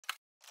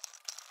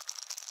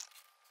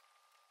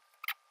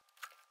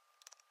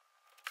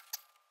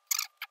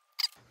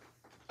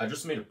I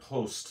just made a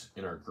post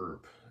in our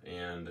group,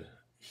 and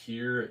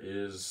here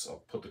is,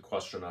 I'll put the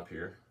question up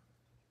here,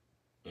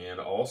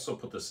 and I'll also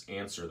put this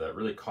answer that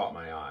really caught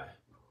my eye.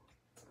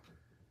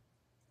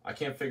 I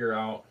can't figure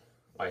out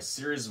why a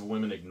series of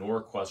women ignore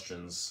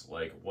questions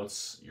like,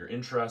 what's your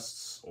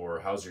interests,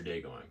 or how's your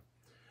day going?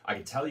 I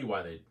can tell you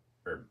why they,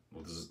 or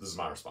well, this is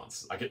my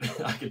response. I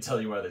could tell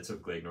you why they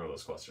typically ignore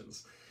those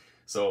questions.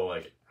 So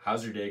like,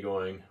 how's your day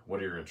going? What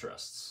are your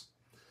interests?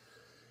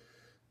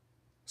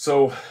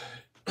 So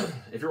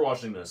if you're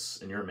watching this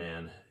and you're a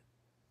man,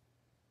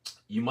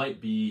 you might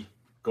be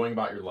going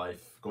about your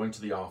life, going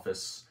to the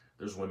office,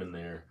 there's women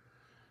there.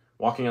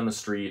 Walking on the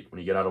street when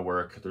you get out of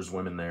work, there's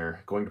women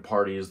there. Going to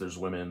parties, there's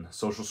women.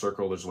 Social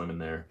circle, there's women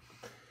there.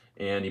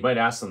 And you might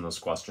ask them those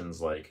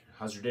questions like,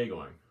 how's your day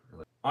going?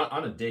 Like,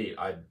 on a date,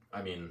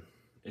 I mean,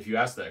 if you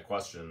ask that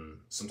question,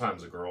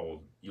 sometimes a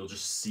girl, you'll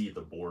just see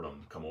the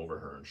boredom come over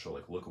her and she'll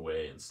like look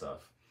away and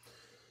stuff.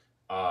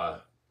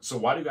 So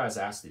why do guys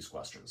ask these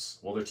questions?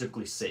 Well, they're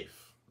typically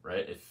safe,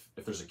 right?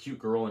 If there's a cute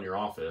girl in your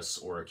office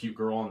or a cute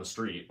girl on the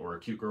street or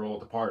a cute girl at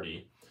the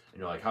party, and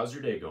you're like, how's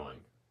your day going?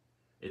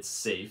 It's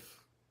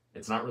safe.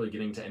 It's not really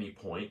getting to any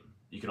point.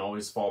 You can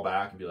always fall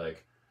back and be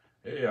like,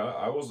 hey,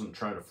 I wasn't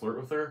trying to flirt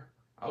with her.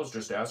 I was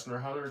just asking her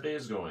how her day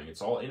is going.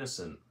 It's all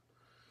innocent.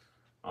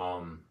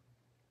 Or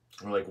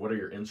like, what are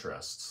your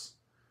interests?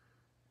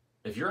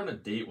 If you're on a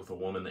date with a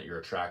woman that you're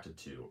attracted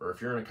to, or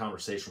if you're in a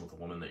conversation with a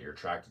woman that you're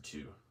attracted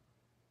to,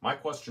 my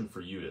question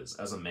for you is,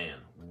 as a man,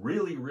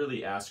 really,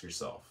 really ask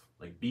yourself,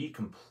 like, be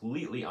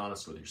completely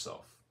honest with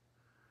yourself.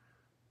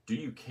 Do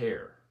you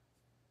care?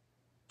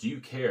 Do you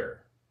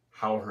care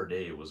how her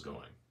day was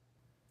going?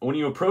 When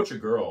you approach a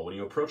girl, when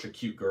you approach a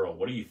cute girl,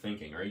 what are you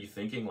thinking? Are you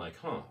thinking like,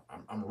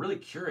 I'm really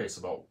curious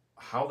about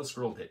how this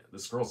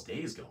girl's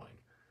day is going?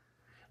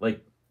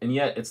 Like, and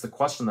yet it's the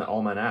question that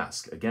all men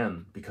ask,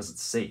 again, because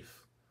it's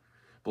safe.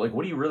 But like,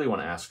 what do you really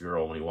want to ask a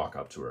girl when you walk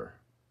up to her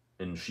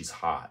and she's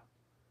hot?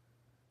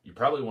 You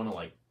probably want to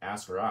like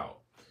ask her out.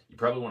 You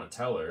probably want to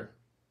tell her,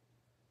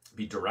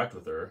 be direct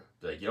with her,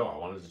 be like, yo, I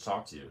wanted to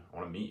talk to you. I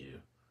want to meet you.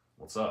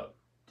 What's up?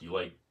 Do you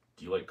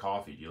like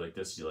coffee? Do you like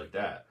this? Do you like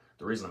that?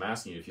 The reason I'm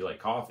asking you if you like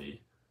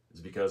coffee is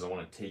because I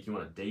want to take you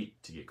on a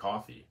date to get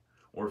coffee.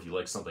 Or if you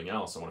like something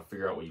else, I want to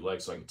figure out what you like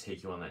so I can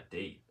take you on that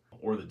date.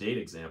 Or the date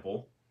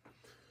example,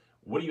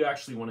 what do you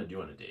actually want to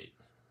do on a date?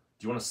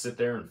 Do you want to sit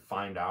there and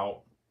find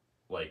out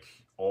like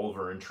all of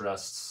her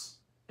interests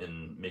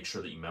and make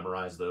sure that you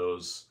memorize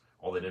those,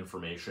 all that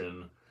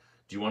information?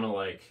 Do you want to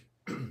like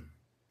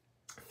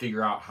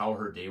figure out how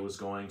her day was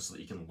going so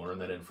that you can learn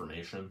that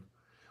information?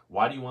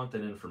 Why do you want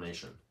that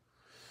information?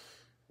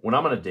 When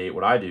I'm on a date,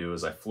 what I do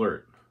is I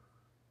flirt.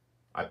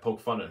 I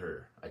poke fun at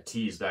her. I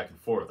tease back and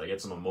forth. I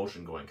get some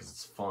emotion going because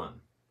it's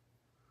fun.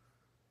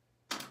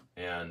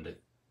 And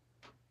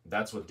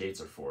that's what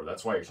dates are for.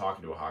 That's why you're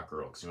talking to a hot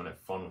girl, because you want to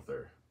have fun with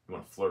her. You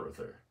want to flirt with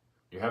her.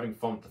 You're having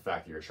fun with the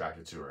fact that you're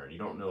attracted to her, and you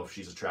don't know if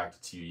she's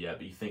attracted to you yet,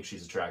 but you think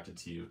she's attracted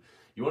to you.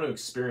 You want to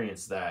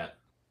experience that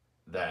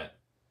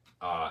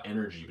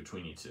energy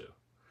between you two.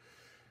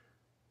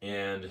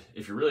 And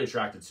if you're really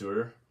attracted to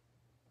her,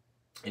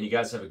 and you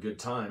guys have a good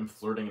time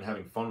flirting and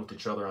having fun with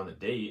each other on the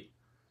date,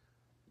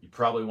 you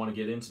probably want to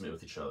get intimate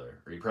with each other,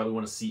 or you probably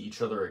want to see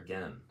each other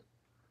again.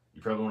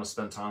 You probably want to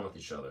spend time with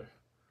each other.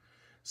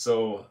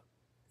 So,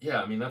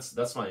 yeah, I mean,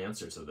 that's my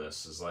answer to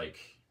this, is like,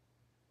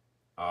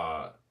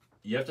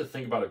 you have to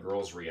think about a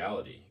girl's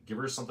reality. Give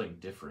her something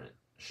different.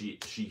 She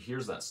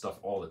hears that stuff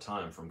all the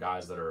time from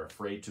guys that are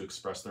afraid to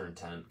express their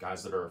intent,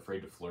 guys that are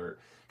afraid to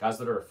flirt, guys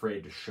that are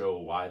afraid to show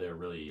why they're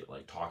really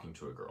like talking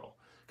to a girl,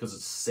 because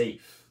it's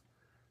safe.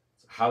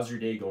 How's your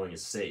day going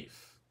is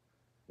safe.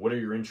 What are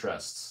your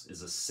interests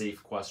is a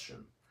safe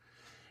question.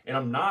 And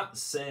I'm not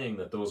saying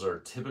that those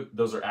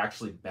are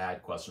actually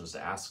bad questions to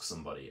ask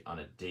somebody on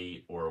a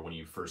date or when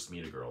you first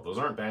meet a girl. Those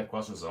aren't bad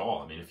questions at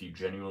all. I mean, if you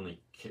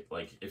genuinely,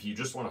 like, if you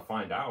just want to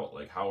find out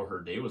like how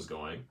her day was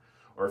going,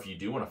 or if you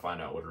do want to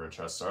find out what her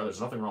interests are,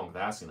 there's nothing wrong with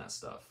asking that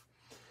stuff.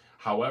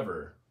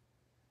 However,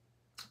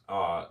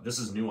 this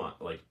is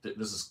nuanced. Like,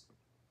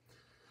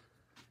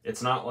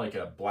 it's not like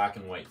a black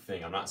and white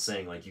thing. I'm not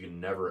saying like you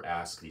can never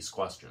ask these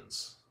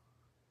questions.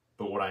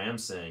 But what I am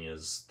saying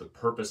is the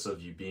purpose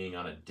of you being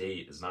on a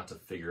date is not to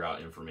figure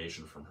out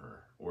information from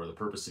her. Or the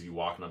purpose of you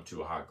walking up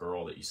to a hot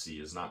girl that you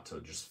see is not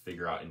to just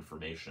figure out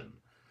information.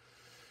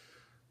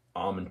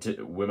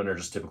 Women are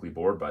just typically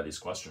bored by these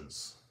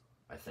questions,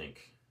 I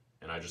think.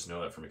 And I just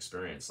know that from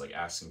experience. Like,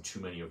 asking too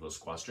many of those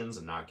questions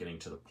and not getting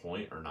to the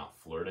point, or not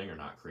flirting, or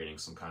not creating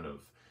some kind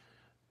of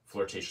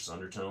flirtatious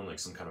undertone, like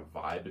some kind of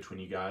vibe between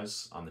you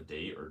guys on the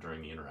date or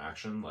during the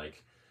interaction,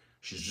 like,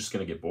 she's just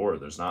going to get bored.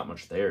 There's not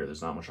much there.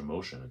 There's not much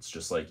emotion. It's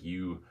just like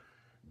you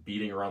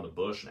beating around the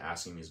bush and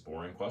asking these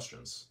boring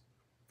questions.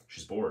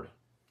 She's bored.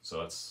 So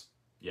that's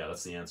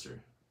the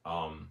answer.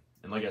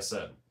 And like I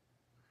said,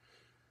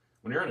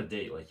 when you're on a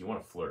date, like, you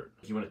want to flirt.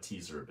 You want to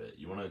tease her a bit.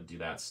 You want to do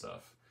that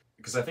stuff.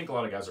 Because I think a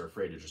lot of guys are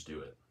afraid to just do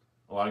it.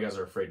 A lot of guys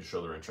are afraid to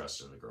show their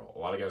interest in the girl. A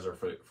lot of guys are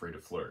afraid to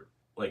flirt.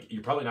 Like,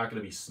 you're probably not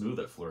going to be smooth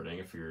at flirting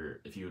if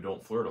you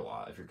don't flirt a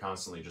lot. If you're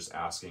constantly just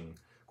asking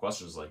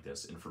questions like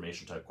this,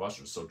 information type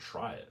questions. So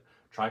try it.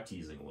 Try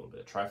teasing a little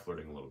bit. Try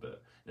flirting a little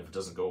bit. And if it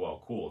doesn't go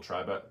well, cool.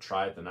 Try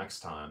it the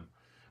next time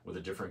with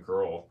a different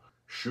girl.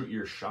 Shoot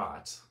your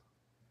shot,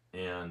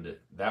 and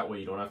that way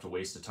you don't have to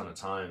waste a ton of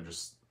time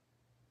just,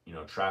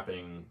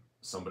 trapping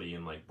somebody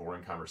in like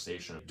boring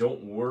conversation.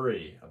 Don't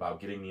worry about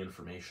getting the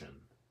information.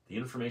 The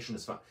information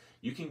is fine.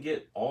 You can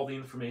get all the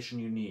information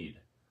you need.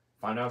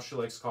 Find out if she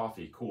likes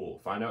coffee, cool.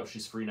 Find out if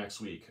she's free next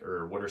week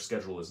or what her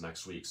schedule is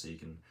next week, so you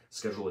can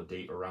schedule a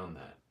date around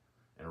that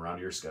and around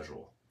your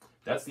schedule.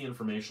 That's the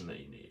information that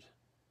you need.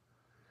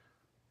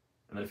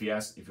 And then if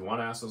you want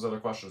to ask those other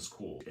questions,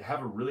 cool.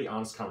 Have a really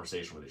honest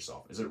conversation with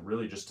yourself. Is it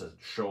really just to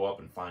show up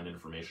and find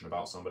information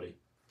about somebody?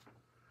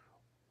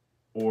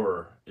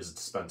 Or is it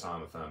to spend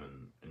time with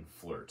them and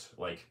flirt?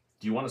 Like,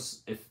 do you want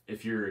to,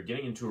 if you're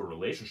getting into a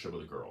relationship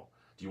with a girl,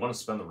 do you want to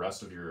spend the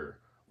rest of your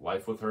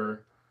life with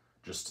her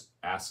just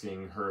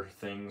asking her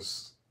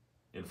things,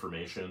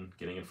 information,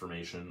 getting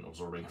information,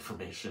 absorbing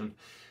information?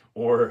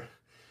 Or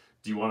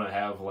do you want to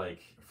have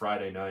like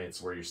Friday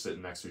nights where you're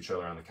sitting next to each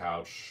other on the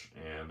couch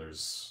and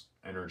there's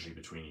energy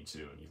between you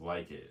two and you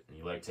like it and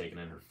you like taking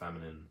in her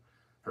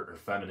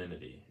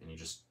femininity and you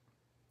just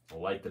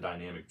like the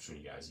dynamic between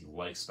you guys, you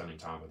like spending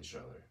time with each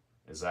other?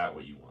 Is that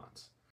what you want?